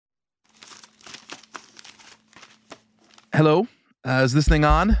Hello? Is this thing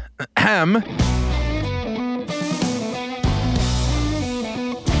on? Ahem.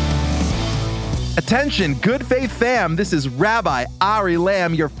 Attention, Good Faith fam. This is Rabbi Ari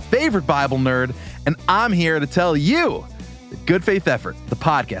Lamb, your favorite Bible nerd, and I'm here to tell you that Good Faith Effort, the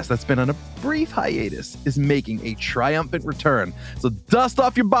podcast that's been on a brief hiatus, is making a triumphant return. So dust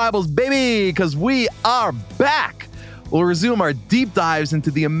off your Bibles, baby, because we are back. We'll resume our deep dives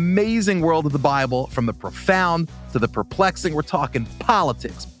into the amazing world of the Bible, from the profound to the perplexing. We're talking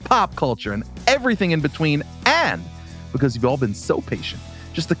politics, pop culture, and everything in between. And because you've all been so patient,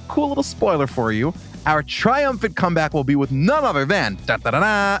 just a cool little spoiler for you, our triumphant comeback will be with none other than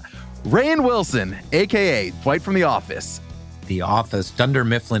Rainn Wilson, a.k.a. Dwight from The Office. The Office, Dunder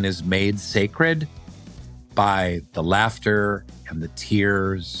Mifflin is made sacred by the laughter and the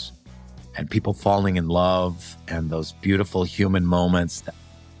tears and people falling in love and those beautiful human moments that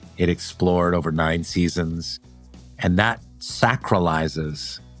it explored over 9 seasons. And that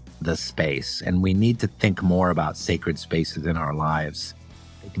sacralizes the space. And we need to think more about sacred spaces in our lives.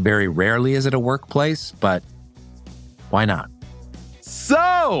 Very rarely is it a workplace, but why not?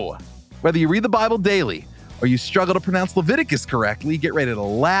 So, whether you read the Bible daily or you struggle to pronounce Leviticus correctly, get ready to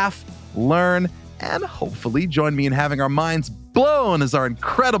laugh, learn, and hopefully join me in having our minds blown as our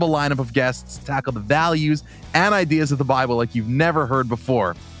incredible lineup of guests tackle the values and ideas of the Bible like you've never heard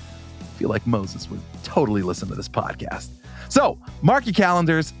before. I feel like Moses would totally listen to this podcast. So, mark your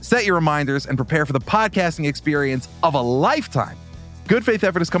calendars, set your reminders, and prepare for the podcasting experience of a lifetime. Good Faith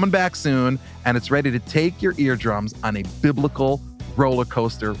Effort is coming back soon, and it's ready to take your eardrums on a biblical roller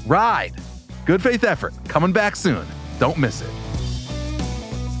coaster ride. Good Faith Effort, coming back soon. Don't miss it.